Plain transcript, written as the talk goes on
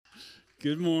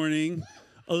Good morning.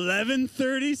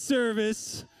 11:30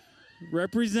 service.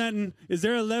 Representing. Is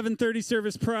there 11:30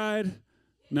 service pride?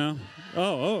 No?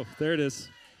 Oh, there it is.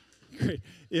 Great.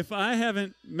 If I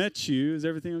haven't met you, is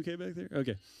everything okay back there?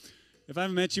 Okay. If I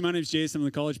haven't met you, my name's Jason. I'm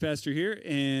the college pastor here,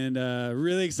 and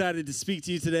really excited to speak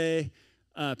to you today.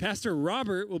 Pastor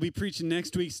Robert will be preaching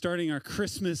next week, starting our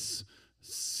Christmas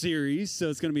series, so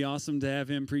it's going to be awesome to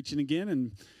have him preaching again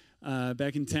and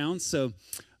back in town. So,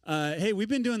 hey, we've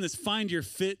been doing this Find Your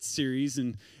Fit series,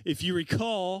 and if you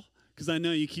recall, because I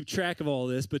know you keep track of all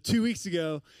this, but 2 weeks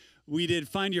ago, we did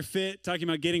Find Your Fit, talking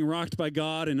about getting rocked by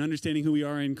God and understanding who we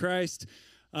are in Christ.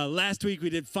 Last week, we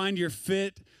did Find Your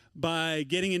Fit by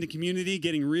getting into community,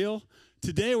 getting real.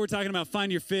 Today, we're talking about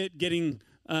Find Your Fit, giving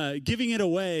it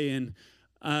away, and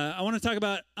I want to talk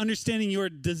about understanding your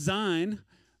design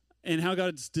and how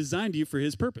God's designed you for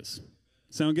His purpose.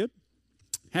 Sound good?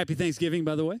 Happy Thanksgiving,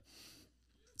 by the way.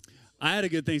 I had a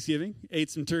good Thanksgiving. Ate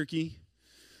some turkey,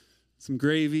 some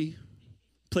gravy,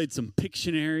 played some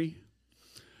Pictionary.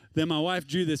 Then my wife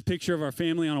drew this picture of our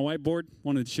family on a whiteboard.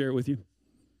 Wanted to share it with you.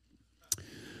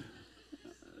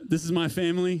 This is my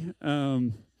family.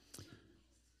 I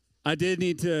did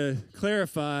need to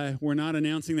clarify, we're not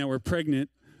announcing that we're pregnant.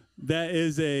 That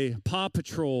is a Paw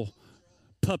Patrol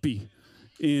puppy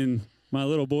in my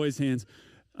little boy's hands.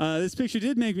 This picture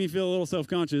did make me feel a little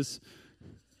self-conscious.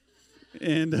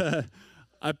 And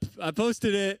I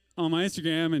posted it on my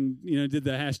Instagram and, did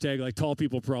the hashtag like tall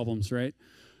people problems, right?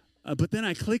 But then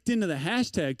I clicked into the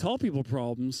hashtag tall people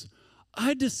problems.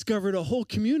 I discovered a whole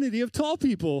community of tall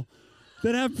people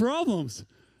that have problems.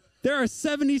 There are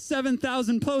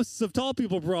 77,000 posts of tall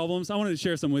people problems. I wanted to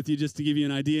share some with you just to give you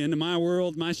an idea into my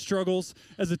world, my struggles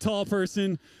as a tall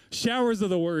person. Showers are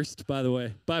the worst, by the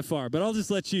way, by far. But I'll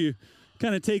just let you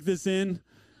kind of take this in.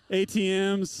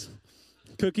 ATMs,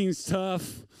 cooking's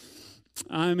tough.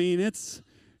 I mean, it's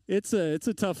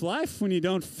a tough life when you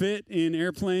don't fit in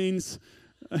airplanes.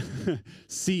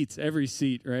 Seats, every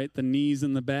seat, right? The knees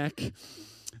in the back.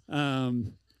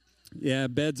 Yeah,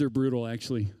 beds are brutal,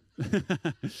 actually.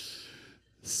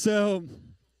 So,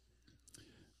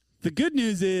 the good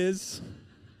news is,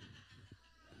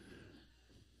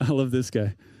 I love this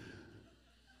guy.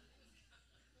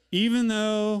 Even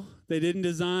though they didn't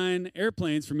design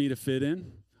airplanes for me to fit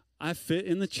in, I fit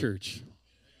in the church.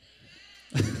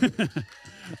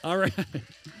 All right.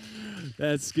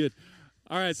 That's good.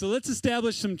 All right, so let's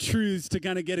establish some truths to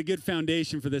kind of get a good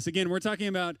foundation for this. Again, we're talking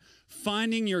about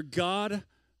finding your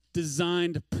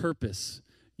God-designed purpose.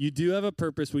 You do have a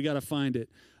purpose. We got to find it.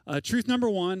 Truth number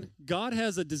one, God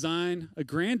has a design, a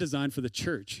grand design for the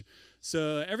church.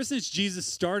 So ever since Jesus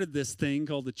started this thing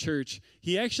called the church,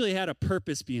 he actually had a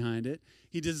purpose behind it.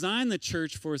 He designed the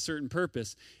church for a certain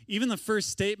purpose. Even the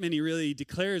first statement he really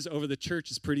declares over the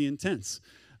church is pretty intense.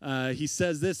 He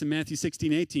says this in Matthew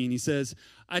 16:18. He says,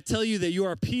 I tell you that you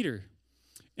are Peter,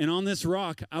 and on this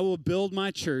rock I will build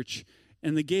my church,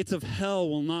 and the gates of hell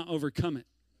will not overcome it.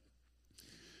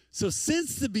 So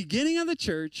since the beginning of the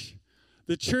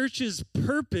church's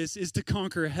purpose is to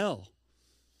conquer hell.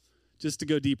 Just to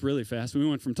go deep really fast, we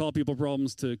went from tall people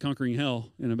problems to conquering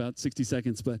hell in about 60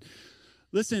 seconds. But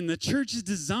listen, the church is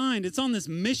designed, it's on this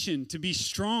mission to be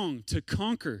strong, to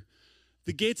conquer.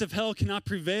 The gates of hell cannot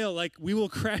prevail. Like, we will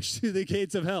crash through the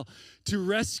gates of hell to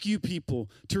rescue people,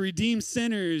 to redeem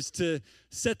sinners, to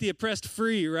set the oppressed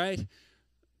free, right?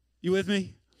 You with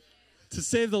me? To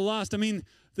save the lost. I mean,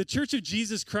 the Church of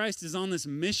Jesus Christ is on this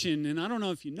mission, and I don't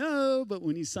know if you know, but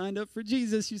when you signed up for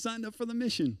Jesus, you signed up for the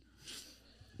mission.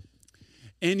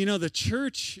 And the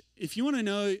church, if you want to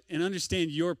know and understand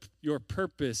your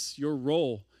purpose, your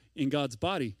role in God's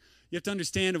body, you have to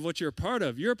understand of what you're a part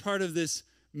of. You're a part of this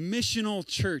missional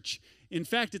church. In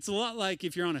fact, it's a lot like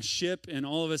if you're on a ship and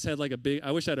all of us had like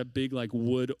I wish I had a big like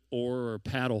wood oar or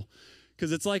paddle,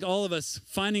 because it's like all of us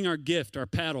finding our gift, our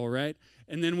paddle, right?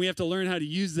 And then we have to learn how to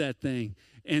use that thing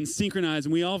and synchronize.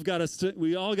 And we all got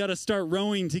to start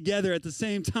rowing together at the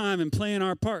same time and playing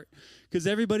our part, because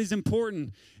everybody's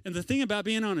important. And the thing about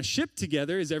being on a ship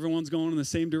together is everyone's going in the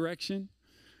same direction.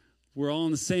 We're all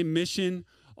on the same mission,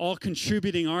 all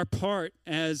contributing our part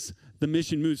as the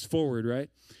mission moves forward, right?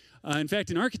 In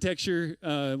fact, in architecture,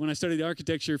 when I studied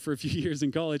architecture for a few years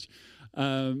in college,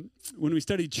 when we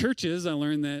studied churches, I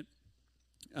learned that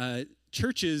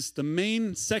churches, the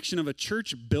main section of a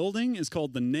church building is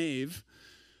called the nave,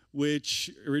 which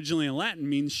originally in Latin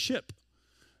means ship.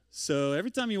 So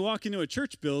every time you walk into a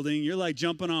church building, you're like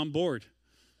jumping on board.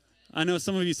 I know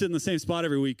some of you sit in the same spot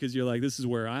every week because you're like, this is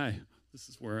where I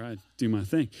do my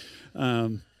thing.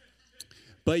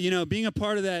 But, being a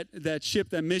part of that ship,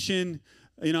 that mission,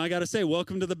 I got to say,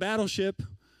 welcome to the battleship.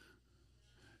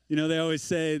 You know, they always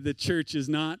say the church is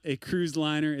not a cruise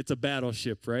liner, it's a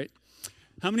battleship, right?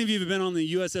 How many of you have been on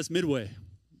the USS Midway? Have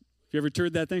you ever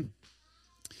toured that thing?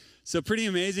 So pretty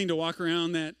amazing to walk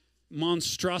around that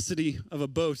monstrosity of a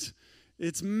boat.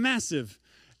 It's massive.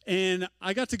 And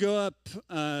I got to go up,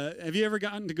 have you ever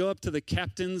gotten to go up to the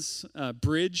captain's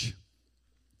bridge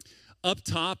up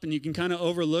top, and you can kind of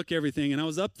overlook everything? And I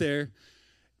was up there,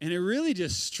 and it really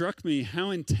just struck me how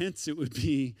intense it would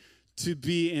be to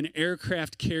be an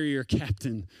aircraft carrier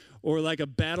captain or like a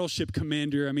battleship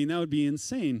commander. I mean, that would be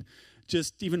insane.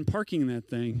 Just even parking that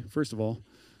thing, first of all,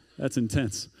 that's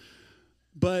intense.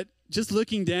 But just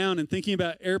looking down and thinking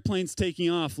about airplanes taking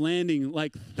off, landing,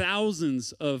 like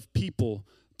thousands of people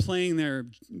playing their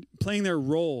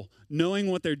role, knowing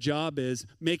what their job is,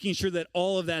 making sure that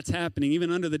all of that's happening,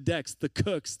 even under the decks, the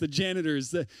cooks, the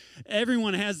janitors,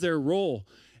 everyone has their role.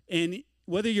 And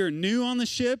whether you're new on the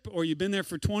ship or you've been there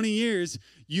for 20 years,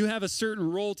 you have a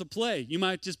certain role to play. You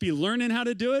might just be learning how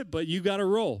to do it, but you got a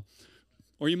role.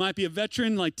 Or you might be a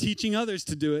veteran, like teaching others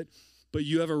to do it, but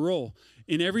you have a role.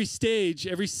 In every stage,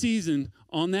 every season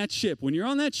on that ship, when you're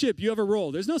on that ship, you have a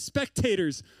role. There's no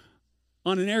spectators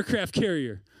on an aircraft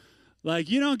carrier. Like,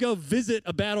 you don't go visit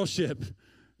a battleship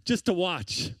just to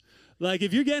watch. Like,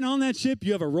 if you're getting on that ship,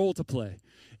 you have a role to play.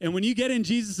 And when you get in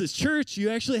Jesus' church, you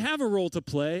actually have a role to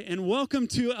play. And welcome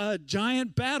to a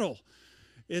giant battle.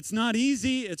 It's not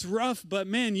easy, it's rough, but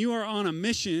man, you are on a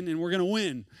mission and we're going to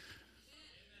win.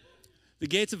 The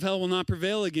gates of hell will not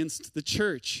prevail against the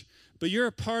church. But you're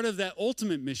a part of that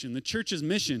ultimate mission, the church's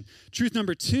mission. Truth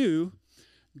number 2,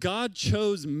 God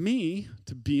chose me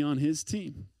to be on his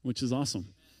team, which is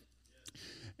awesome.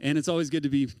 And it's always good to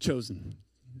be chosen,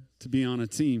 to be on a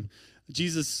team.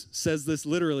 Jesus says this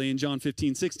literally in John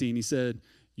 15:16. He said,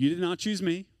 "You did not choose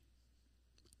me,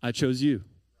 I chose you."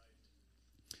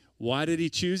 Why did he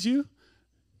choose you?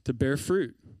 To bear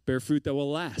fruit that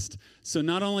will last. So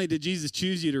not only did Jesus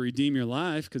choose you to redeem your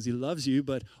life because he loves you,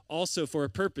 but also for a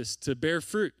purpose, to bear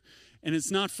fruit. And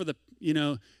it's not for the,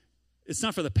 it's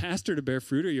not for the pastor to bear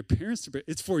fruit or your parents to bear,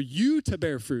 it's for you to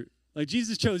bear fruit. Like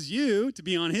Jesus chose you to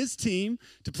be on his team,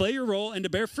 to play your role, and to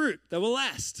bear fruit that will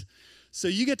last. So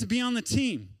you get to be on the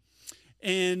team.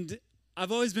 And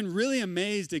I've always been really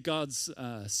amazed at God's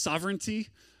sovereignty,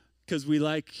 because we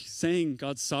like saying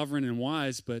God's sovereign and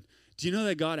wise, but do you know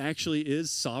that God actually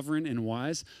is sovereign and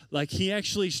wise? Like he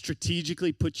actually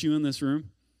strategically put you in this room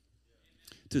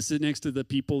to sit next to the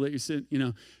people that you sit,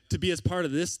 to be as part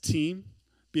of this team,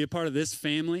 be a part of this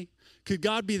family. Could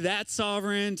God be that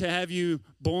sovereign to have you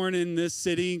born in this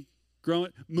city,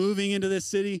 moving into this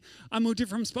city? I moved here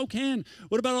from Spokane.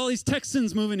 What about all these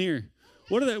Texans moving here?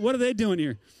 What are they doing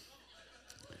here?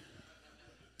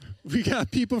 We got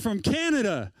people from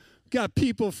Canada. We got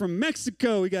people from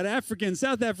Mexico. We got Africans,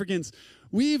 South Africans.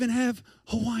 We even have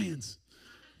Hawaiians.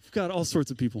 We've got all sorts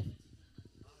of people.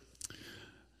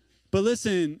 But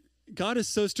listen, God is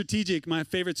so strategic. My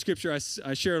favorite scripture,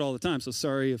 I share it all the time, so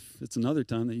sorry if it's another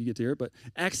time that you get to hear it, but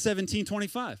Acts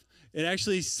 17:25. It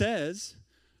actually says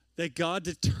that God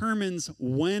determines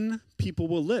when people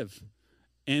will live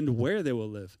and where they will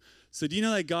live. So do you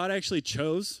know that God actually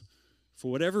chose,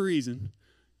 for whatever reason,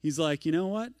 he's like, you know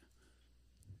what?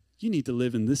 You need to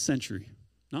live in this century.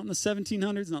 Not in the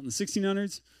 1700s, not in the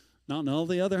 1600s, not in all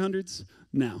the other hundreds,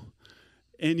 now.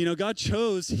 And, God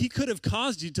chose, he could have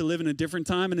caused you to live in a different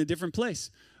time in a different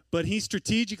place, but he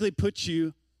strategically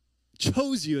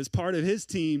chose you as part of his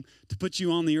team to put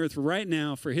you on the earth right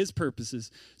now for his purposes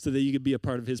so that you could be a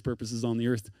part of his purposes on the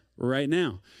earth right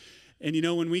now. And,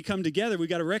 when we come together, we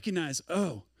got to recognize,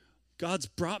 oh, God's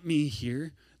brought me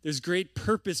here. There's great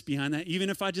purpose behind that. Even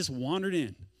if I just wandered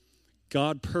in,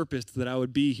 God purposed that I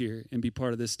would be here and be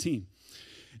part of this team.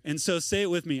 And so say it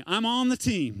with me. I'm on the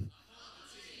team.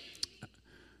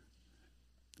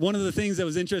 One of the things that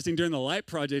was interesting during the Light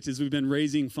Project is we've been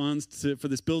raising funds for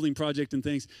this building project and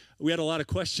things. We had a lot of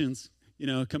questions,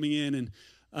 coming in. And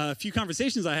a few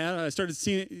conversations I started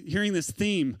hearing this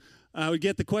theme. I would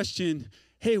get the question,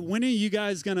 hey, when are you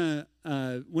guys gonna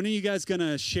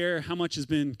share how much has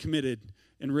been committed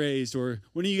and raised? Or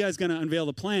when are you guys gonna unveil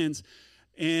the plans?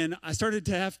 And I started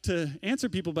to have to answer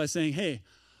people by saying, hey,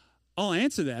 I'll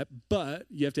answer that, but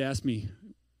you have to ask me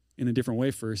in a different way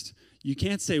first. You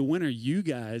can't say, when are you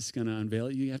guys going to unveil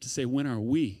it? You have to say, when are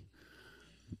we?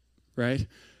 Right?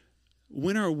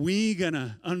 When are we going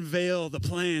to unveil the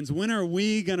plans? When are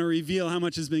we going to reveal how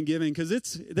much has been given? Because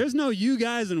there's no you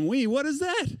guys and we. What is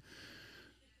that?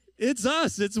 It's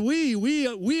us. It's we.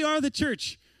 We are the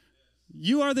church.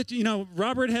 You are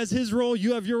Robert has his role.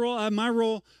 You have your role. I have my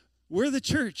role. We're the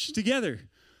church together.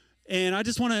 And I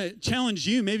just want to challenge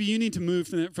you. Maybe you need to move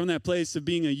from that place of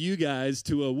being a you guys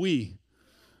to a we.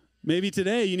 Maybe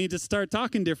today you need to start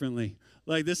talking differently.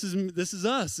 Like, this is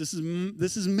us. This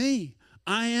is me.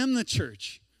 I am the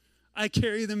church. I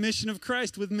carry the mission of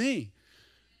Christ with me.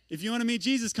 If you want to meet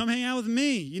Jesus, come hang out with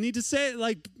me. You need to say it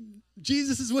like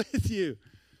Jesus is with you.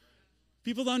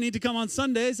 People don't need to come on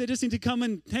Sundays. They just need to come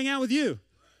and hang out with you.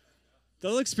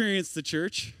 They'll experience the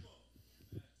church.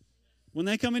 When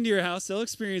they come into your house, they'll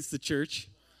experience the church.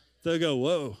 They'll go,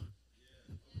 whoa.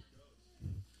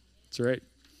 That's right.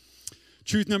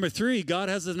 Truth number 3, God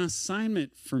has an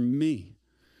assignment for me.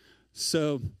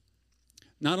 So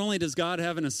not only does God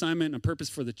have an assignment and a purpose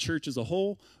for the church as a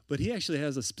whole, but he actually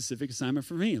has a specific assignment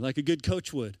for me, like a good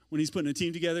coach would. When he's putting a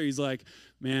team together, he's like,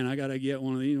 man, I got to get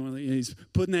one of these. He's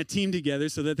putting that team together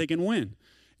so that they can win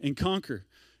and conquer.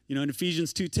 You know, in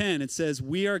Ephesians 2:10, it says,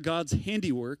 we are God's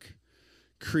handiwork,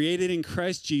 created in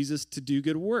Christ Jesus to do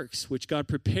good works, which God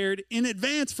prepared in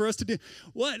advance for us to do.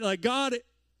 What? Like, God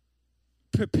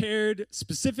prepared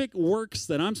specific works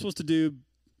that I'm supposed to do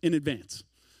in advance.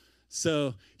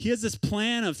 So he has this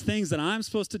plan of things that I'm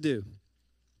supposed to do.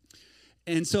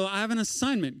 And so I have an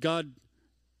assignment. God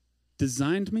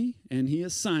designed me and he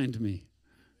assigned me,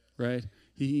 right?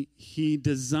 He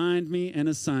designed me and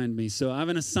assigned me. So I have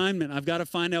an assignment. I've got to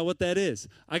find out what that is.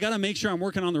 I got to make sure I'm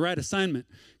working on the right assignment,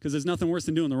 because there's nothing worse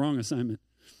than doing the wrong assignment.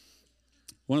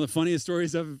 One of the funniest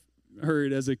stories I've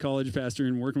heard as a college pastor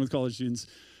and working with college students,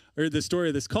 I heard the story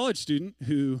of this college student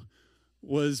who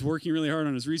was working really hard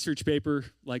on his research paper,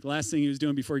 like last thing he was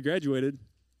doing before he graduated,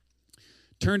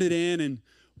 turned it in, and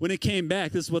when it came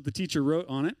back, this is what the teacher wrote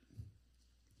on it.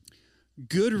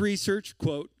 Good research,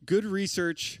 quote, good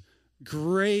research,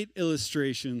 great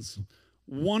illustrations,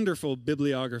 wonderful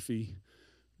bibliography,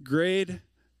 grade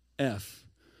F,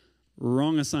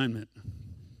 wrong assignment.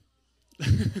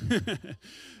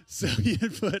 So he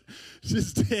had put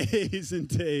just days and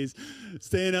days,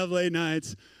 staying up late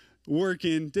nights,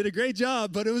 working, did a great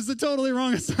job, but it was the totally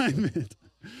wrong assignment.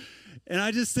 And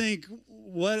I just think,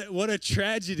 what a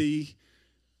tragedy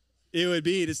it would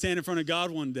be to stand in front of God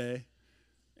one day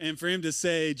and for him to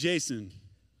say, Jason,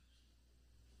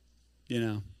 you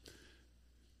know,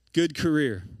 good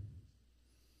career,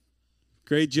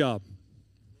 great job,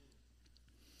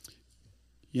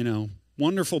 you know,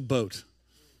 wonderful boat,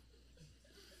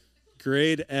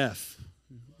 grade F,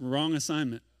 wrong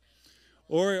assignment.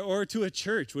 Or to a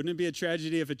church. Wouldn't it be a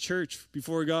tragedy if a church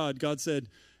before God said,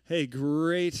 hey,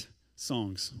 great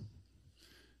songs,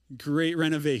 great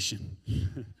renovation,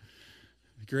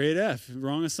 grade F,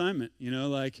 wrong assignment. You know,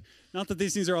 like, not that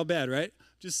these things are all bad, right?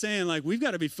 Just saying, like, we've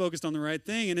got to be focused on the right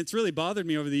thing. And it's really bothered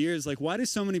me over the years. Like, why do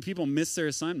so many people miss their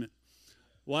assignment?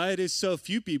 Why do so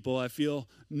few people, I feel,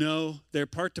 know their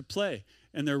part to play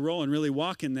and their role and really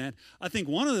walk in that? I think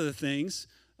one of the things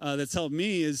that's helped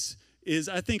me is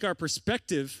I think our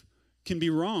perspective can be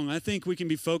wrong. I think we can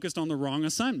be focused on the wrong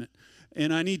assignment.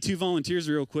 And I need 2 volunteers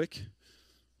real quick.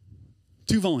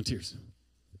 2 volunteers.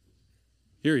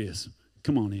 Here he is.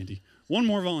 Come on, Andy. 1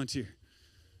 more volunteer.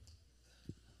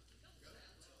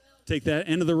 Take that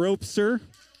end of the rope, sir.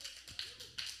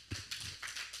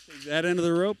 Take that end of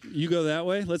the rope. You go that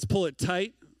way. Let's pull it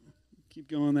tight. Keep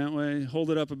going that way.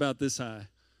 Hold it up about this high.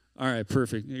 All right,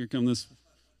 perfect. Here come this.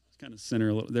 Kind of center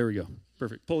a little. There we go.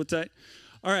 Perfect. Pull it tight.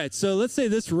 All right, so let's say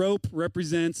this rope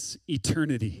represents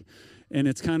eternity. And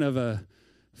it's kind of a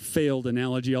failed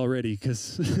analogy already,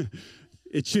 because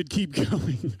it should keep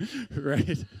going,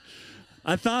 right?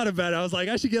 I thought about it. I was like,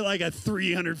 I should get like a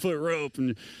 300-foot rope.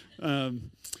 And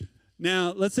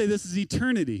now, let's say this is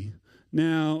eternity.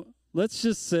 Now, let's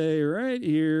just say right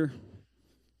here,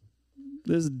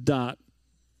 this dot.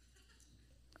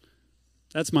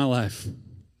 That's my life,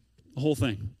 the whole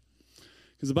thing.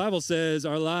 Because the Bible says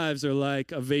our lives are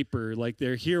like a vapor, like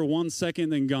they're here 1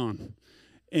 second, then gone.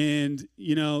 And,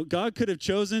 you know, God could have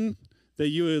chosen that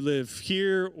you would live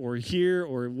here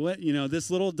or what, you know, this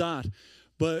little dot.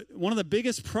 But one of the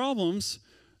biggest problems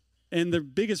and the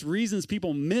biggest reasons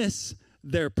people miss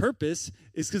their purpose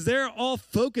is because they're all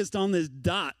focused on this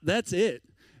dot. That's it.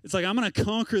 It's like, I'm going to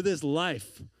conquer this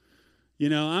life. You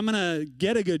know, I'm going to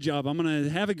get a good job. I'm going to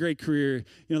have a great career.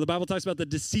 You know, the Bible talks about the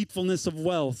deceitfulness of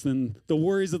wealth and the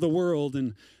worries of the world,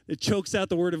 and it chokes out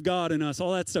the word of God in us,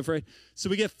 all that stuff, right? So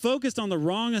we get focused on the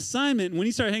wrong assignment. And when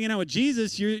you start hanging out with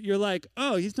Jesus, you're like,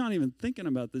 oh, he's not even thinking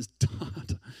about this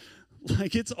dot.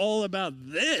 Like, it's all about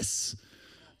this.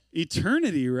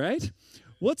 Eternity, right?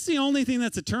 What's the only thing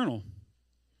that's eternal?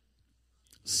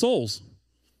 Souls.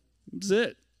 That's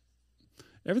it.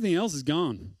 Everything else is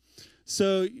gone.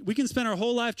 So we can spend our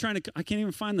whole life trying to, I can't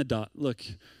even find the dot. Look,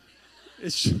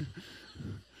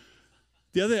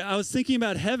 I was thinking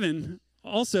about heaven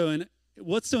also, and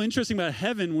what's so interesting about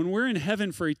heaven, when we're in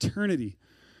heaven for eternity,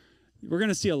 we're going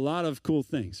to see a lot of cool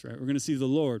things, right? We're going to see the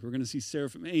Lord. We're going to see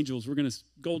seraphim angels. We're going to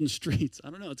golden streets. I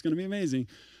don't know. It's going to be amazing.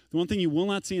 The one thing you will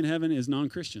not see in heaven is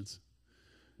non-Christians.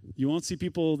 You won't see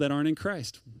people that aren't in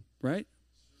Christ, right?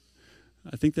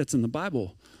 I think that's in the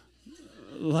Bible.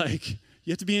 Like,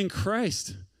 you have to be in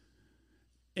Christ.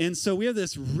 And so we have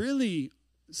this really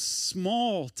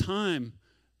small time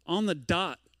on the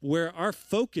dot where our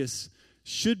focus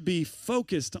should be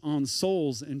focused on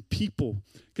souls and people,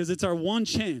 because it's our one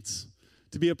chance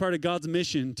to be a part of God's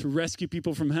mission to rescue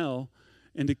people from hell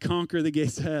and to conquer the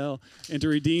gates of hell and to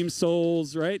redeem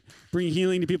souls, right? Bring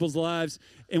healing to people's lives.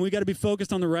 And we got to be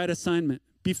focused on the right assignment.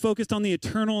 Be focused on the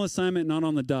eternal assignment, not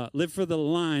on the dot. Live for the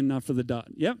line, not for the dot.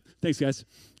 Yep. Thanks, guys.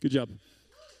 Good job.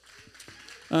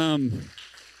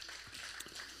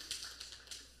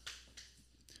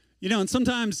 You know, and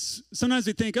sometimes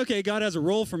we think, okay, God has a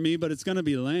role for me, but it's going to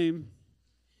be lame.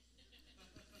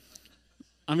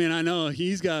 I mean, I know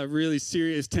he's got really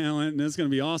serious talent, and it's going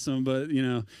to be awesome, but, you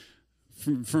know,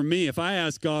 for me, if I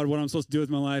ask God what I'm supposed to do with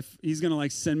my life, he's going to,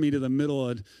 like, send me to the middle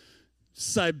of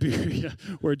Siberia,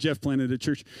 where Jeff planted a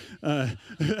church.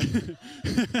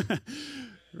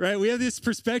 Right? We have this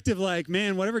perspective like,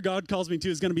 man, whatever God calls me to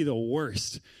is going to be the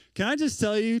worst. Can I just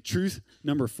tell you truth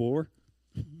number 4?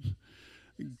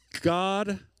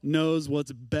 God knows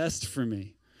what's best for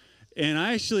me. And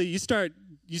you start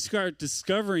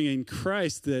discovering in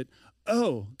Christ that,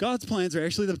 oh, God's plans are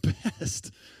actually the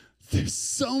best. They're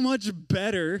so much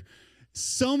better,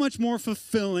 so much more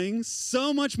fulfilling,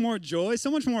 so much more joy,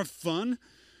 so much more fun.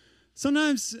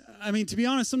 Sometimes, I mean, to be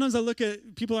honest, sometimes I look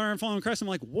at people that aren't following Christ, I'm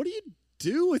like, what do you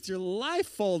do with your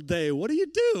life all day? What do you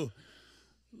do?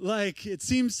 Like, it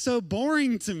seems so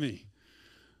boring to me.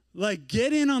 Like,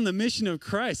 get in on the mission of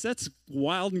Christ. That's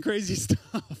wild and crazy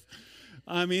stuff.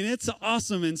 I mean, it's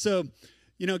awesome. And so,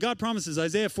 you know, God promises,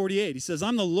 Isaiah 48, he says,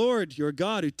 I'm the Lord, your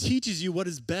God, who teaches you what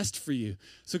is best for you.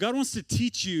 So God wants to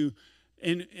teach you,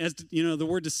 and as you know, the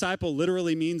word disciple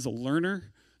literally means a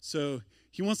learner. So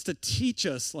he wants to teach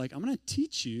us, like, I'm going to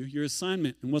teach you your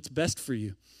assignment and what's best for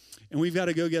you. And we've got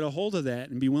to go get a hold of that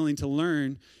and be willing to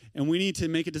learn. And we need to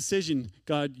make a decision.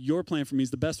 God, your plan for me is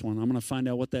the best one. I'm going to find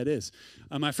out what that is.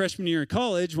 My freshman year in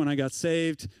college, when I got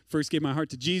saved, first gave my heart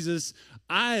to Jesus,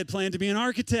 I had planned to be an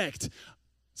architect.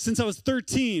 Since I was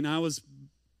 13, I was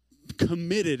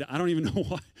committed. I don't even know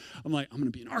why. I'm like, I'm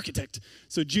going to be an architect.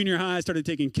 So junior high, I started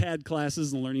taking CAD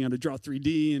classes and learning how to draw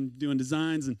 3D and doing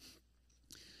designs. And,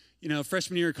 you know,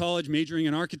 freshman year of college, majoring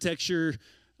in architecture.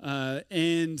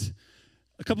 And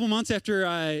a couple of months after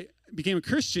I became a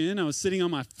Christian, I was sitting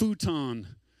on my futon.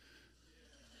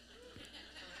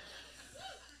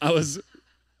 I was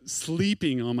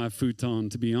sleeping on my futon,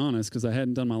 to be honest, because I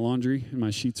hadn't done my laundry and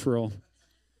my sheets were all...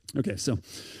 Okay, so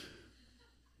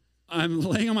I'm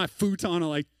laying on my futon at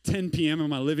like 10 p.m. in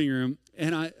my living room,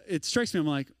 and it strikes me, I'm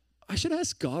like, I should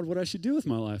ask God what I should do with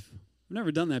my life. I've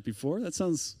never done that before. That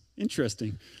sounds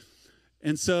interesting.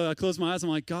 And so I closed my eyes. I'm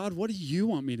like, God, what do you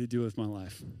want me to do with my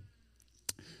life?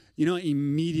 You know,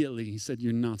 immediately he said,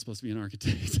 you're not supposed to be an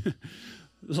architect.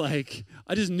 Like,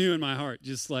 I just knew in my heart,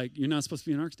 just like, you're not supposed to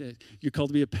be an architect. You're called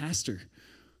to be a pastor.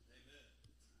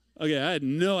 Amen. Okay, I had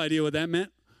no idea what that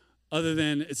meant, other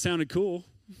than it sounded cool.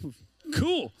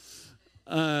 Cool.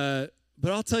 But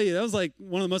I'll tell you, that was like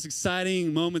one of the most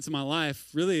exciting moments of my life,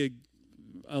 really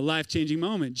a life-changing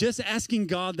moment. Just asking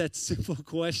God that simple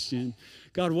question,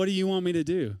 God, what do you want me to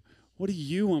do? What do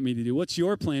you want me to do? What's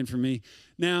your plan for me?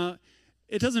 Now,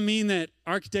 it doesn't mean that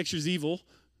architecture is evil.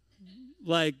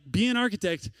 Like, be an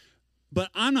architect, but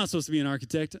I'm not supposed to be an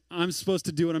architect. I'm supposed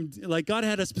to do what like, God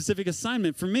had a specific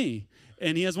assignment for me,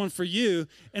 and he has one for you.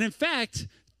 And in fact,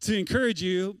 to encourage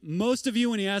you, most of you,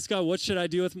 when you ask God, what should I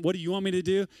do with, what do you want me to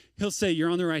do? He'll say, you're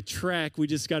on the right track. We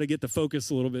just got to get the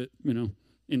focus a little bit,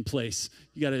 in place.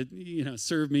 You got to,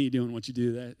 serve me doing what you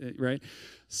do, that, right?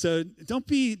 So don't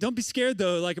be scared,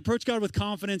 though. Like, approach God with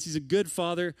confidence. He's a good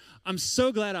father. I'm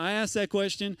so glad I asked that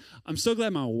question. I'm so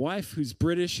glad my wife, who's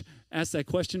British, asked that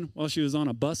question while she was on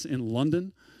a bus in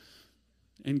London.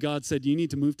 And God said, you need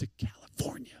to move to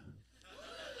California.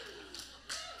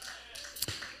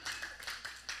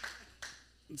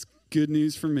 It's good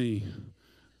news for me.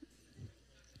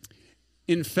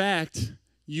 In fact,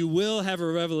 you will have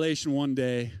a revelation one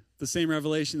day, the same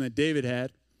revelation that David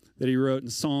had, that he wrote in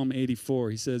Psalm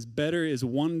 84. He says, better is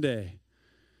one day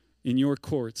in your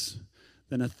courts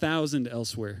than 1,000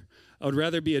 elsewhere. I would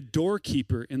rather be a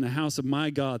doorkeeper in the house of my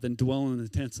God than dwell in the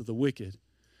tents of the wicked.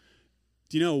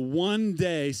 Do you know, one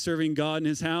day serving God in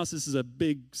his house, this is a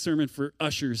big sermon for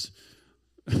ushers.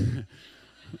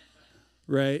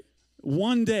 right?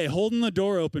 One day, holding the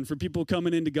door open for people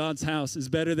coming into God's house is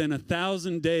better than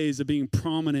 1,000 days of being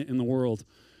prominent in the world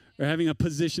or having a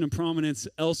position of prominence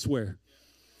elsewhere.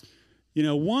 You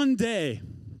know, one day,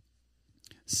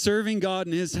 serving God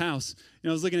in his house. You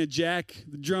know, I was looking at Jack,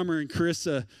 the drummer, and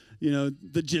Carissa, you know,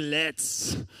 the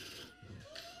Gillettes.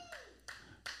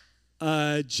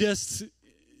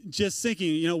 Just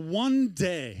thinking, you know, one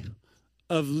day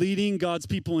of leading God's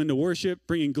people into worship,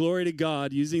 bringing glory to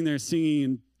God, using their singing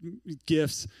and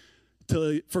gifts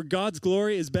for God's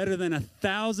glory is better than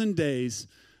 1,000 days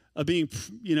of being,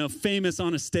 you know, famous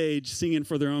on a stage singing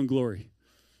for their own glory.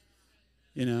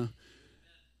 You know,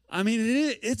 I mean,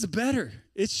 it's better.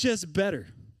 It's just better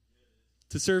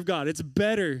to serve God. It's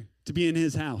better to be in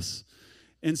his house.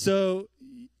 And so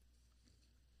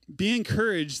be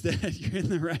encouraged that you're in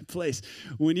the right place.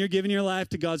 When you're giving your life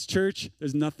to God's church,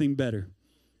 there's nothing better.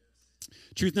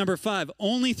 Truth number 5,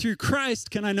 only through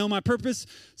Christ can I know my purpose.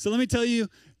 So let me tell you,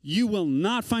 you will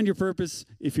not find your purpose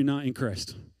if you're not in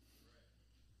Christ.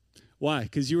 Why?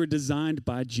 Because you were designed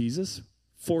by Jesus,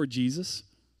 for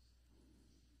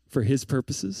his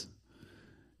purposes.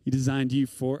 He designed you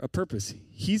for a purpose.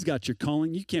 He's got your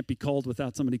calling. You can't be called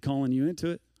without somebody calling you into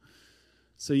it.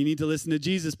 So you need to listen to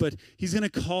Jesus, but he's going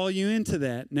to call you into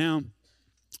that. Now,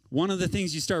 one of the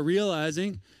things you start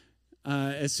realizing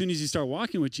as soon as you start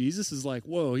walking with Jesus is like,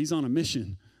 whoa, he's on a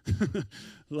mission.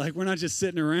 Like, we're not just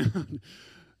sitting around.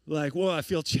 Like, whoa, I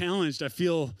feel challenged. I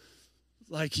feel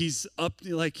like he's up.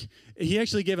 Like, he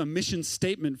actually gave a mission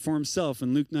statement for himself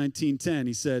in Luke 19:10.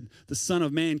 He said, the Son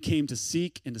of Man came to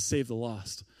seek and to save the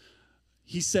lost.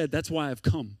 He said, that's why I've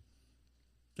come.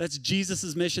 That's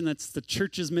Jesus' mission. That's the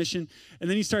church's mission. And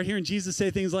then you start hearing Jesus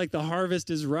say things like, the harvest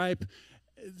is ripe.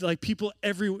 Like, people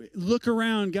look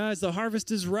around, guys, the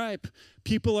harvest is ripe.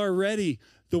 People are ready.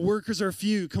 The workers are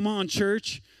few. Come on,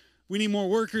 church. We need more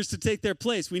workers to take their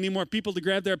place. We need more people to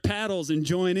grab their paddles and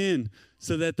join in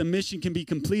so that the mission can be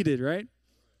completed, right?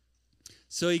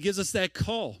 So he gives us that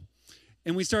call.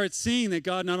 And we start seeing that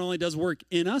God not only does work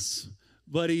in us,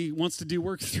 but he wants to do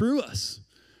work through us.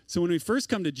 So when we first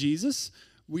come to Jesus,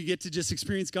 we get to just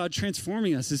experience God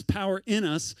transforming us, his power in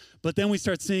us, but then we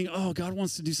start seeing, oh, God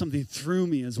wants to do something through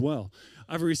me as well.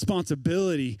 I have a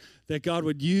responsibility that God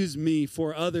would use me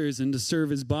for others and to serve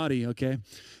his body, okay?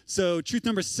 So truth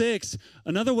number 6,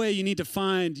 another way you need to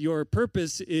find your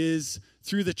purpose is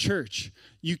through the church.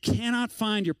 You cannot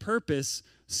find your purpose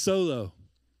solo,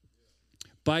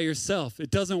 by yourself.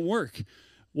 It doesn't work.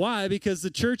 Why? Because the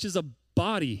church is a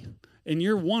body, and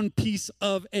you're one piece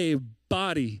of a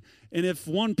body. And if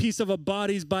one piece of a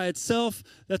body's by itself,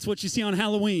 that's what you see on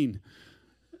Halloween.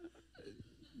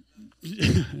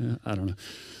 I don't know.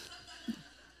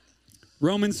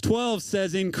 Romans 12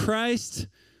 says, in Christ,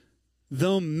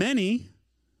 though many,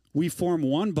 we form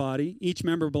one body. Each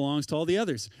member belongs to all the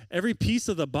others. Every piece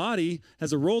of the body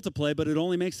has a role to play, but it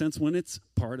only makes sense when it's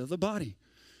part of the body.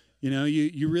 You know,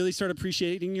 you really start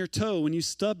appreciating your toe when you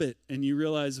stub it, and you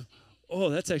realize, oh,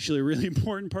 that's actually a really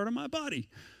important part of my body.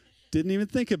 Didn't even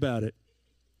think about it.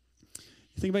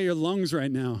 Think about your lungs right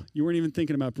now. You weren't even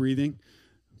thinking about breathing,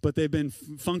 but they've been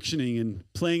functioning and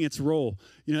playing its role.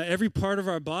 You know, every part of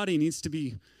our body needs to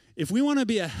be, if we want to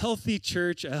be a healthy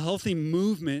church, a healthy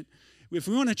movement, if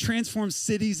we want to transform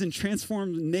cities and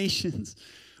transform nations,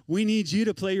 we need you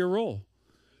to play your role.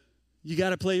 You got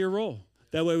to play your role.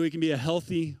 That way we can be a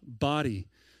healthy body.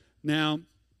 Now,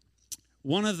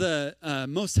 one of the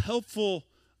most helpful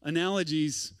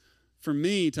analogies for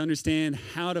me to understand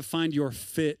how to find your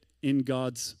fit in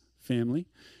God's family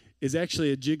is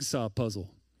actually a jigsaw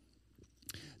puzzle.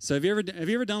 So have you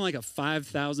ever done like a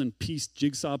 5,000 piece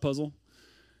jigsaw puzzle?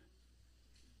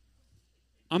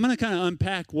 I'm going to kind of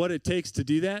unpack what it takes to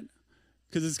do that,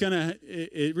 because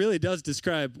it really does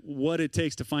describe what it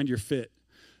takes to find your fit.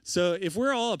 So if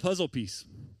we're all a puzzle piece,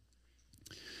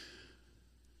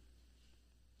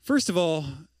 first of all,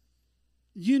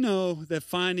 you know that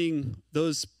finding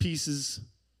those pieces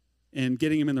and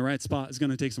getting them in the right spot is going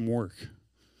to take some work.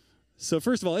 So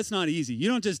first of all, it's not easy. You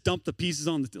don't just dump the pieces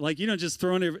on you don't just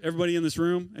throw everybody in this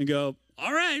room and go,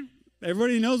 all right,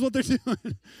 everybody knows what they're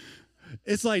doing.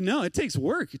 It's like, no, it takes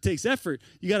work. It takes effort.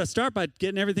 You got to start by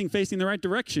getting everything facing the right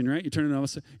direction, right? You turn it on,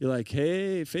 you're like,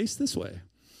 hey, face this way.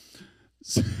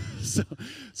 So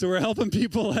we're helping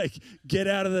people like get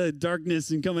out of the darkness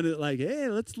and come into like, hey,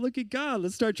 let's look at God.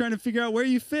 Let's start trying to figure out where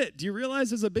you fit. Do you realize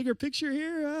there's a bigger picture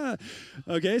here?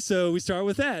 Okay, so we start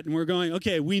with that, and we're going,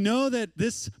 okay, we know that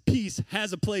this piece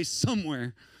has a place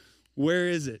somewhere. Where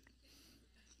is it?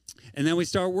 And then we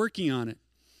start working on it.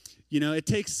 You know, it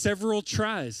takes several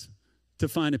tries to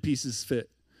find a piece's fit,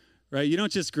 right? You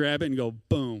don't just grab it and go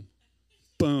boom,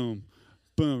 boom,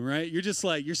 boom, right? You're just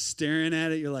like, you're staring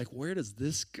at it. You're like, where does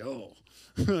this go?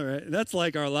 All right. That's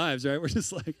like our lives, right? We're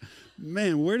just like,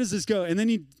 man, where does this go? And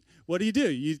then what do?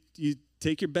 You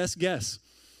take your best guess.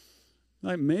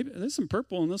 Like, maybe there's some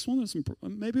purple in this one.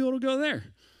 Maybe it'll go there.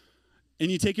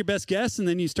 And you take your best guess, and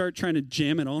then you start trying to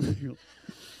jam it on.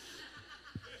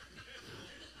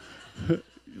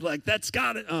 Like, that's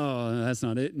got it. Oh, that's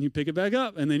not it. And you pick it back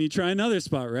up, and then you try another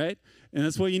spot, right? And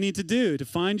that's what you need to do to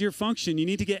find your function. You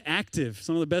need to get active.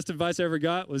 Some of the best advice I ever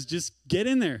got was just get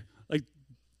in there. Like,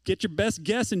 get your best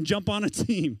guess and jump on a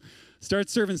team. Start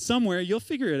serving somewhere. You'll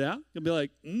figure it out. You'll be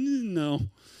like, no.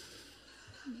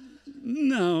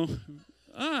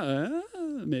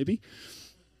 Maybe.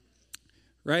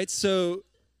 Right? So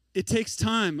it takes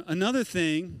time. Another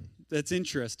thing that's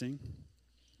interesting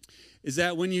is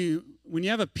that when you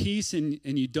have a piece and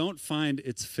you don't find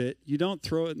its fit, you don't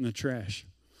throw it in the trash.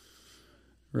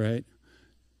 Right?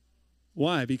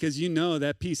 Why? Because you know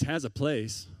that piece has a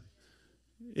place.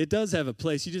 It does have a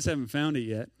place. You just haven't found it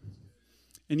yet.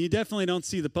 And you definitely don't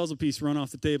see the puzzle piece run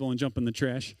off the table and jump in the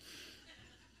trash.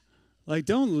 Like,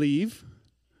 don't leave.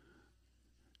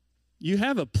 You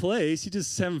have a place. You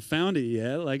just haven't found it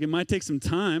yet. Like, it might take some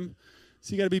time.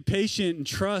 So you got to be patient and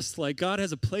trust. Like, God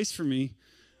has a place for me.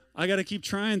 I got to keep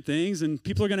trying things, and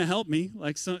people are going to help me.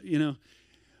 Like, so,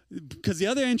 because the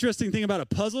other interesting thing about a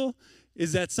puzzle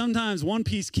is that sometimes one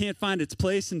piece can't find its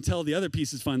place until the other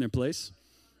pieces find their place.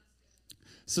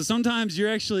 So sometimes you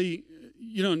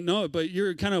don't know it, but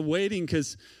you're kind of waiting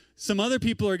because some other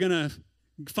people are going to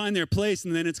find their place,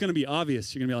 and then it's going to be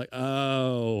obvious. You're going to be like,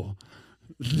 oh,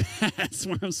 that's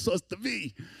where I'm supposed to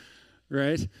be,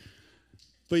 right?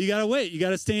 But you got to wait. You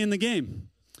got to stay in the game.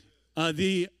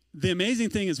 The amazing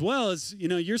thing as well is,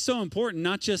 you're so important,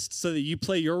 not just so that you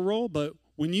play your role, but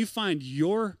when you find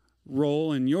your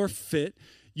role and your fit,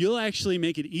 you'll actually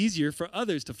make it easier for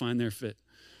others to find their fit.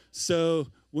 So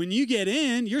when you get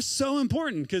in, you're so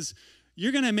important because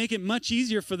you're going to make it much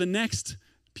easier for the next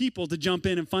people to jump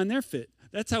in and find their fit.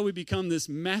 That's how we become this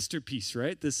masterpiece,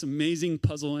 right? This amazing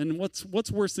puzzle. And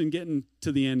what's worse than getting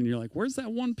to the end and you're like, where's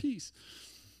that one piece?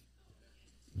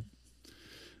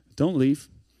 Don't leave.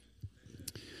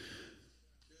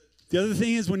 The other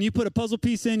thing is when you put a puzzle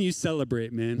piece in, you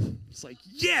celebrate, man. It's like,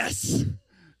 yes!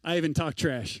 I even talk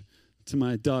trash to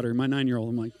my daughter, my 9-year-old.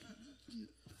 I'm like,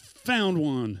 found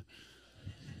one.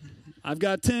 I've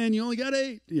got 10, you only got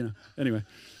 8. Anyway.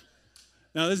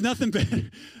 Now, there's nothing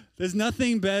better. There's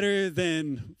nothing better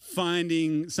than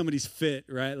finding somebody's fit,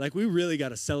 right? Like, we really got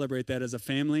to celebrate that as a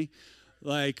family.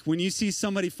 Like, when you see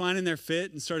somebody finding their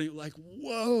fit and starting, like,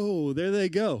 whoa, there they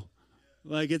go.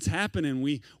 Like, it's happening.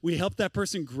 We help that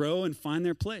person grow and find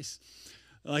their place.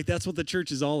 Like, that's what the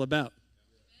church is all about.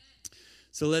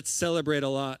 So let's celebrate a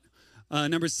lot.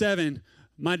 Number 7,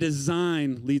 my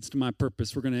design leads to my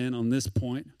purpose. We're going to end on this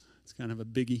point. It's kind of a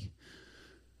biggie.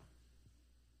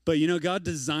 But, God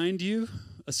designed you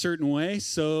a certain way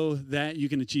so that you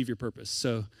can achieve your purpose.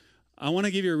 So I want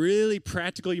to give you a really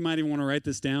practical, you might even want to write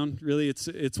this down. Really, it's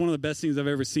one of the best things I've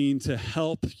ever seen to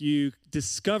help you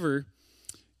discover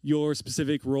your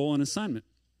specific role and assignment.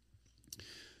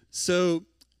 So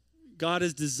God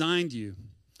has designed you.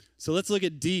 So let's look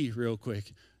at D real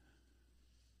quick.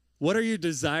 What are your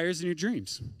desires and your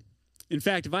dreams? In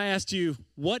fact, if I asked you,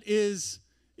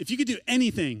 if you could do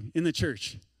anything in the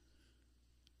church,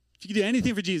 if you could do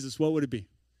anything for Jesus, what would it be?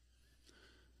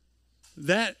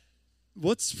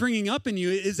 What's springing up in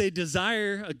you is a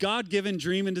desire, a God-given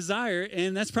dream and desire,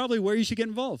 and that's probably where you should get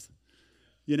involved.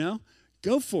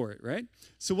 Go for it, right?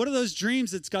 So what are those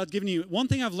dreams that God's given you? One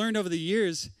thing I've learned over the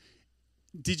years,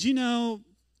 did you know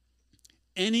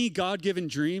any God-given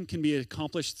dream can be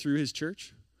accomplished through his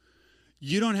church?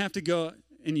 You don't have to go,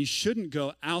 and you shouldn't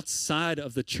go outside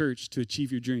of the church to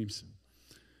achieve your dreams.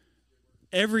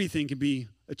 Everything can be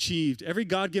achieved. Every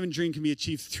God-given dream can be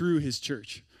achieved through his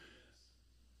church.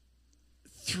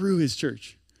 Through his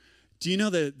church. Do you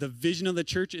know that the vision of the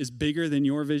church is bigger than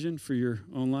your vision for your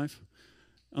own life?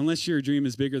 Unless your dream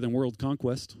is bigger than world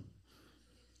conquest.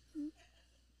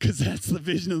 Because that's the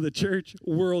vision of the church.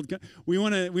 We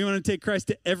want to take Christ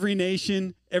to every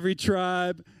nation, every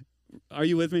tribe. Are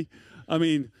you with me? I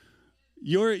mean,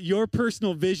 your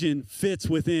personal vision fits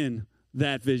within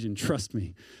that vision. Trust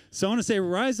me. So I want to say,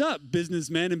 rise up,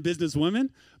 businessmen and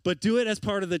businesswomen, but do it as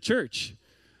part of the church.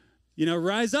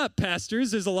 Rise up,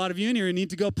 pastors. There's a lot of you in here who need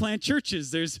to go plant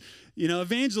churches. There's,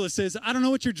 evangelist says, I don't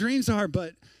know what your dreams are,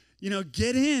 but,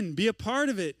 get in, be a part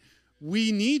of it.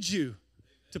 We need you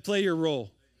to play your role.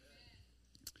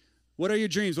 What are your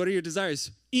dreams? What are your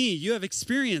desires? E, you have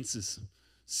experiences.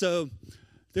 So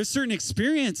there's certain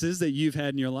experiences that you've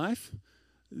had in your life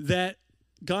that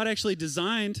God actually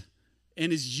designed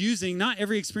and is using, not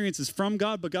every experience is from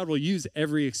God, but God will use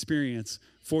every experience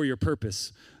for your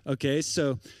purpose. Okay,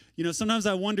 so, sometimes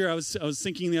I wonder, I was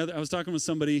thinking I was talking with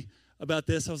somebody about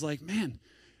this. I was like, man,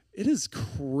 it is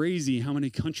crazy how many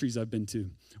countries I've been to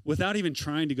without even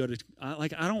trying to go to, I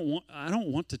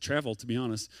don't want to travel, to be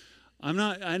honest.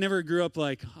 I never grew up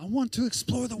like, I want to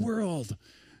explore the world.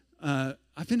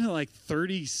 I've been to like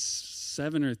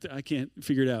 37 I can't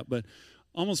figure it out, but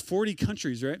almost 40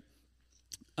 countries, right?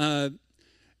 And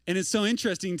it's so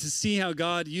interesting to see how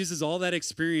God uses all that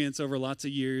experience over lots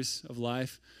of years of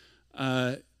life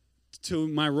to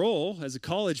my role as a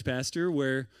college pastor,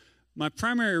 where my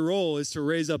primary role is to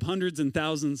raise up hundreds and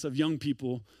thousands of young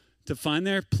people to find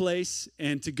their place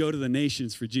and to go to the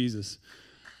nations for Jesus.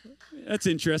 That's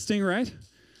interesting, right?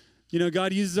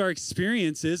 God uses our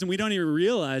experiences, and we don't even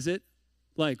realize it.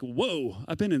 Like, whoa,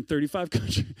 I've been in 35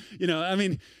 countries.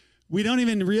 We don't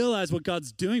even realize what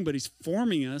God's doing, but he's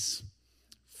forming us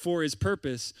for his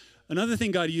purpose. Another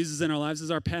thing God uses in our lives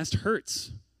is our past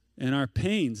hurts and our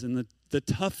pains and the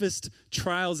toughest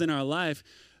trials in our life.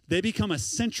 They become a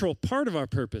central part of our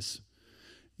purpose.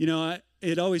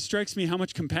 It always strikes me how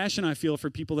much compassion I feel for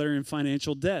people that are in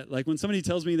financial debt. Like when somebody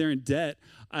tells me they're in debt,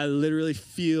 I literally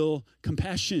feel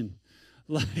compassion.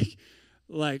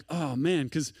 Like, oh man,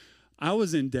 because I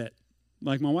was in debt.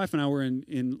 Like my wife and I were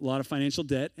in a lot of financial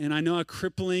debt, and I know how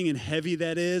crippling and heavy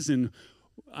that is, and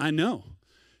I know.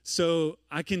 So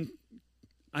I can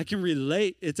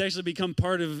relate. It's actually become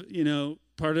part of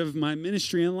my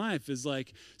ministry in life is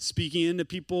like speaking into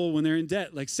people when they're in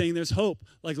debt, like saying there's hope.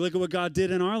 Like, look at what God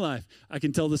did in our life. I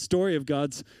can tell the story of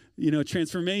God's,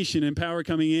 transformation and power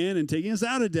coming in and taking us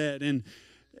out of debt. And,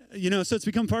 so it's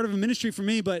become part of a ministry for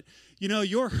me. But,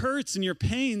 your hurts and your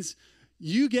pains,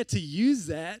 you get to use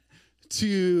that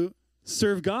to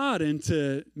serve God and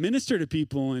to minister to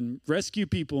people and rescue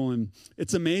people. And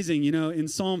it's amazing. In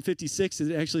Psalm 56,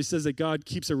 it actually says that God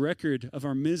keeps a record of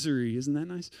our misery. Isn't that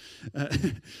nice?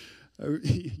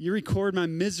 You record my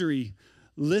misery.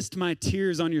 List my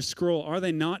tears on your scroll. Are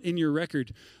they not in your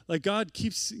record? Like God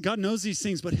knows these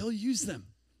things, but he'll use them.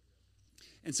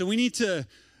 And so we need to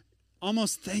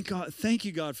almost thank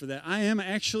you, God, for that. I am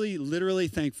actually literally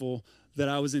thankful that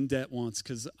I was in debt once,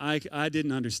 because I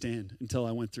didn't understand until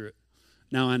I went through it.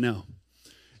 Now I know.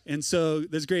 And so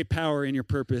there's great power in your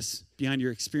purpose behind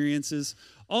your experiences.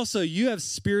 Also, you have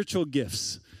spiritual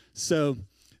gifts. So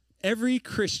every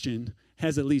Christian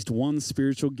has at least one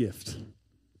spiritual gift.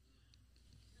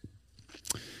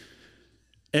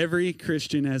 Every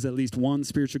Christian has at least one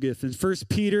spiritual gift. In 1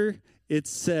 Peter, it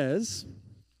says,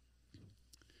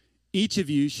 each of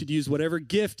you should use whatever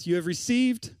gift you have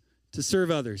received to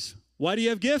serve others. Why do you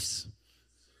have gifts?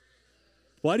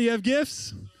 Why do you have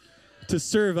gifts? To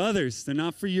serve others. They're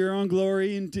not for your own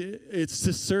glory, and it's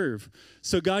to serve.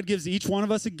 So God gives each one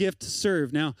of us a gift to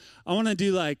serve. Now, I want to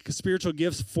do like spiritual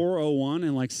gifts 401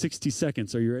 in like 60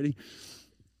 seconds. Are you ready?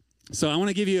 So I want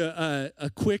to give you a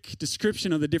quick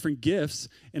description of the different gifts.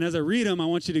 And as I read them, I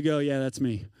want you to go, yeah, that's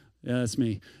me. Yeah, that's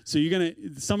me. So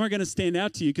some are going to stand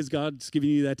out to you because God's giving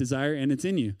you that desire and it's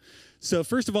in you. So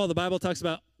first of all, the Bible talks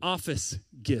about office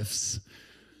gifts.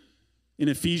 In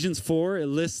Ephesians 4, it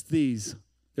lists these.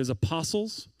 There's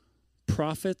apostles,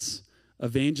 prophets,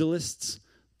 evangelists,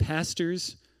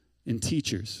 pastors, and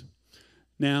teachers.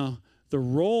 Now, the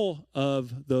role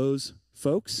of those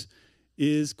folks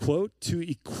is, quote, to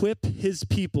equip his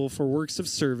people for works of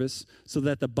service so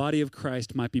that the body of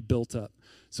Christ might be built up.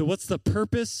 So what's the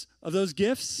purpose of those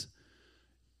gifts?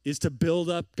 Is to build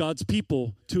up God's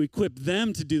people, to equip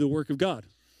them to do the work of God.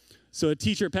 So a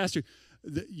teacher, a pastor,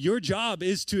 your job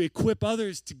is to equip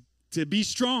others to be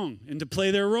strong and to play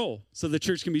their role so the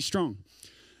church can be strong.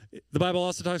 The Bible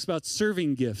also talks about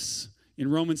serving gifts.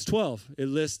 In Romans 12, it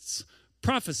lists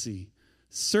prophecy,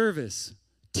 service,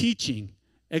 teaching,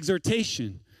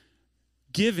 exhortation,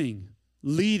 giving,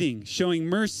 leading, showing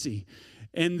mercy.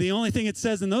 And the only thing it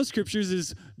says in those scriptures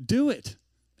is do it.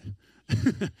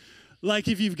 Like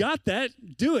if you've got that,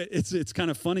 do it. It's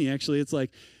kind of funny, actually. It's like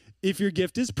if your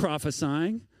gift is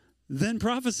prophesying, then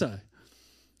prophesy.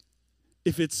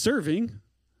 If it's serving,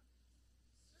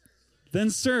 then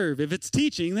serve. If it's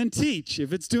teaching, then teach.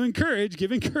 If it's to encourage,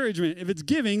 give encouragement. If it's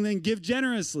giving, then give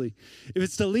generously. If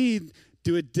it's to lead,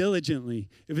 do it diligently.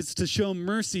 If it's to show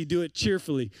mercy, do it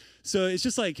cheerfully. So it's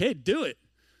just like, hey, do it.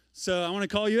 So I want to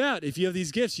call you out. If you have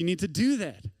these gifts, you need to do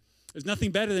that. There's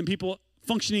nothing better than people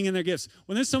functioning in their gifts.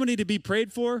 When there's somebody to be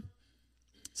prayed for,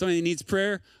 somebody that needs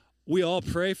prayer, we all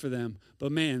pray for them.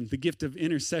 But man, the gift of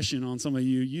intercession on some of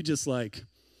you just like,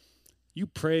 you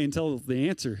pray until the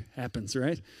answer happens,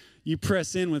 right? You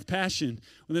press in with passion.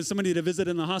 When there's somebody to visit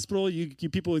in the hospital, you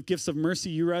people with gifts of mercy,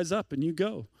 you rise up and you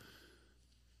go.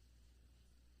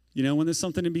 You know, when there's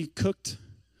something to be cooked,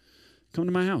 come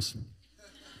to my house.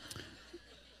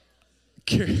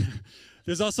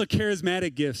 There's also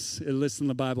charismatic gifts, it lists in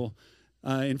the Bible.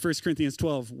 In 1 Corinthians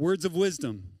 12, words of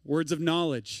wisdom, words of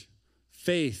knowledge,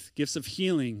 faith, gifts of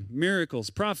healing, miracles,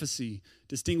 prophecy,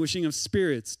 distinguishing of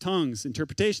spirits, tongues,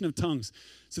 interpretation of tongues.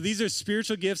 So these are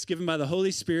spiritual gifts given by the Holy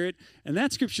Spirit, and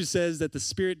that scripture says that the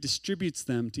Spirit distributes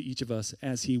them to each of us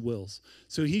as he wills.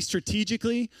 So he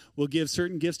strategically will give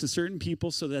certain gifts to certain people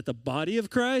so that the body of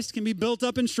Christ can be built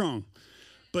up and strong.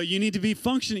 But you need to be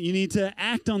functioning. You need to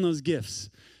act on those gifts.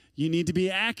 You need to be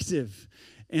active.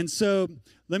 And so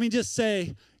let me just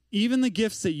say, even the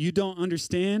gifts that you don't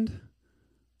understand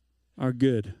are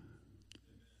good.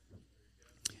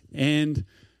 And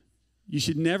you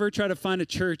should never try to find a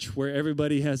church where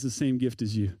everybody has the same gift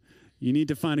as you. You need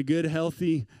to find a good,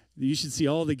 healthy, you should see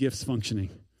all the gifts functioning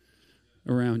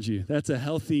around you. That's a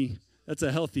healthy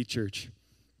church.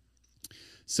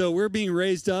 So we're being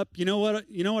raised up. You know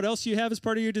what else you have as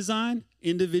part of your design?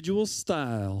 Individual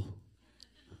style.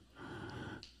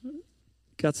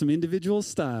 Got some individual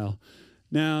style.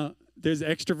 Now, there's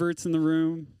extroverts in the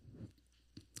room.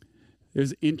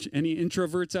 There's any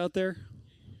introverts out there?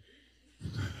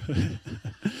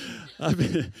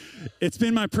 It's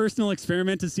been my personal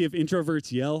experiment to see if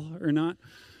introverts yell or not.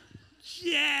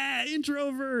 Yeah,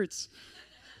 introverts.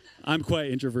 I'm quite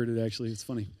introverted, actually. It's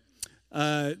funny.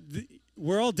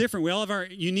 We're all different. We all have our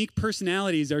unique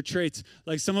personalities, our traits.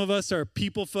 Like some of us are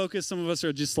people-focused. Some of us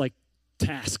are just like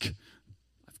task.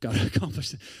 I've got to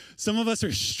accomplish it. Some of us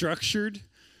are structured,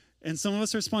 and some of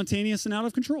us are spontaneous and out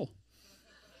of control,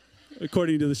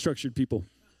 according to the structured people.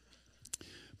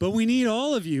 But we need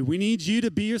all of you. We need you to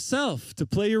be yourself, to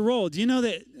play your role. Do you know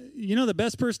that the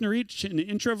best person to reach an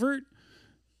introvert?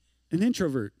 An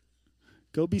introvert.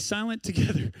 Go be silent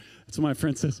together. That's what my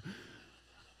friend says.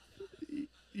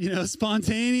 You know,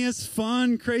 spontaneous,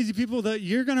 fun, crazy people that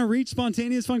you're going to reach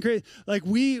spontaneous, fun, crazy. Like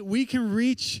we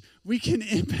can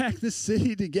impact the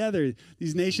city together,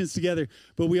 these nations together,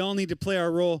 but we all need to play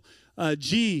our role.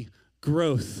 G,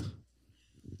 growth.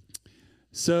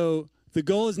 So the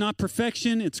goal is not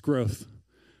perfection, it's growth.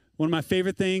 One of my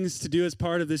favorite things to do as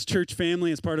part of this church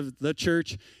family, as part of the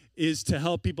church, is to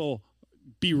help people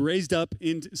be raised up.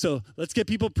 So let's get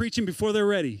people preaching before they're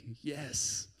ready.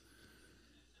 Yes.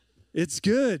 It's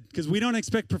good because we don't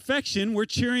expect perfection. We're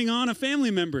cheering on a family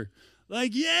member.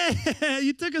 Like, yeah,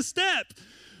 you took a step.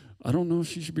 I don't know if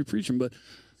she should be preaching, but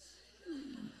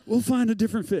we'll find a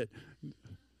different fit.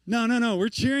 No. We're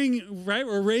cheering, right?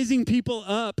 We're raising people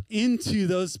up into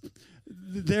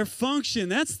their function.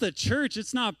 That's the church.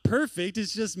 It's not perfect.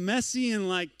 It's just messy and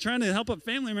like trying to help a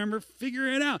family member figure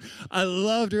it out. I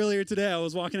loved earlier today, I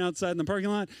was walking outside in the parking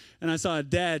lot and I saw a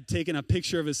dad taking a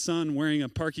picture of his son wearing a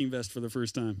parking vest for the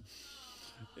first time.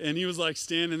 And he was like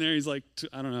standing there. He's like,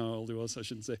 I don't know how old he was, I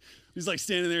shouldn't say. He's like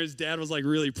standing there. His dad was like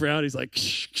really proud. He's like,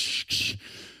 shh.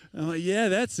 I'm like, yeah,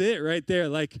 that's it right there.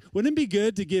 Like, wouldn't it be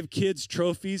good to give kids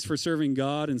trophies for serving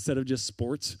God instead of just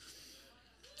sports?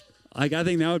 Like, I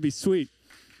think that would be sweet.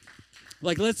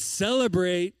 Like, let's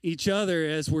celebrate each other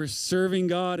as we're serving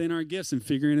God in our gifts and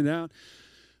figuring it out.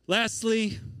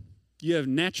 Lastly, you have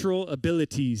natural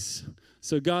abilities.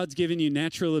 So God's given you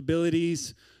natural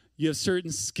abilities. You have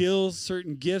certain skills,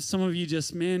 certain gifts. Some of you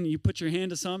just, you put your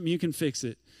hand to something, you can fix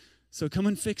it. So come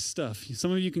and fix stuff.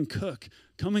 Some of you can cook.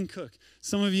 Come and cook.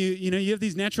 Some of you, you have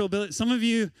these natural abilities. Some of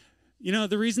you,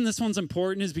 the reason this one's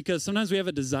important is because sometimes we have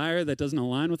a desire that doesn't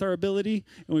align with our ability,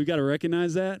 and we've got to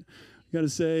recognize that. We've got to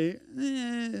say,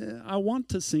 I want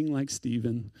to sing like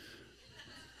Stephen,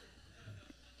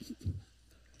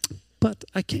 but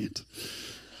I can't.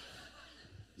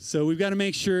 So we've got to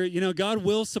make sure, God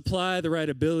will supply the right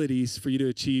abilities for you to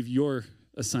achieve your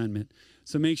assignment.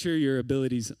 So make sure your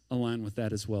abilities align with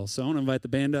that as well. So I want to invite the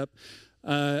band up.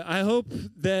 I hope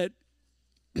that,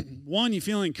 one, you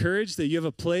feel encouraged that you have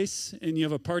a place and you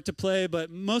have a part to play. But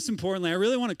most importantly, I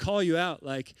really want to call you out.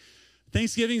 Like,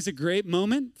 Thanksgiving is a great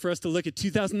moment for us to look at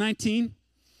 2019.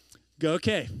 Go,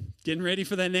 okay, getting ready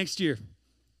for that next year.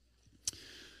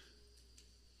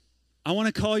 I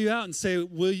want to call you out and say,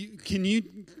 can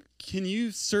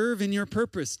you serve in your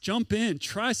purpose? Jump in,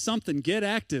 try something, get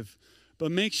active.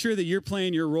 But make sure that you're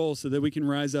playing your role so that we can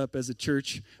rise up as a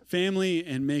church family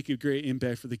and make a great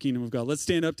impact for the kingdom of God. Let's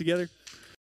stand up together.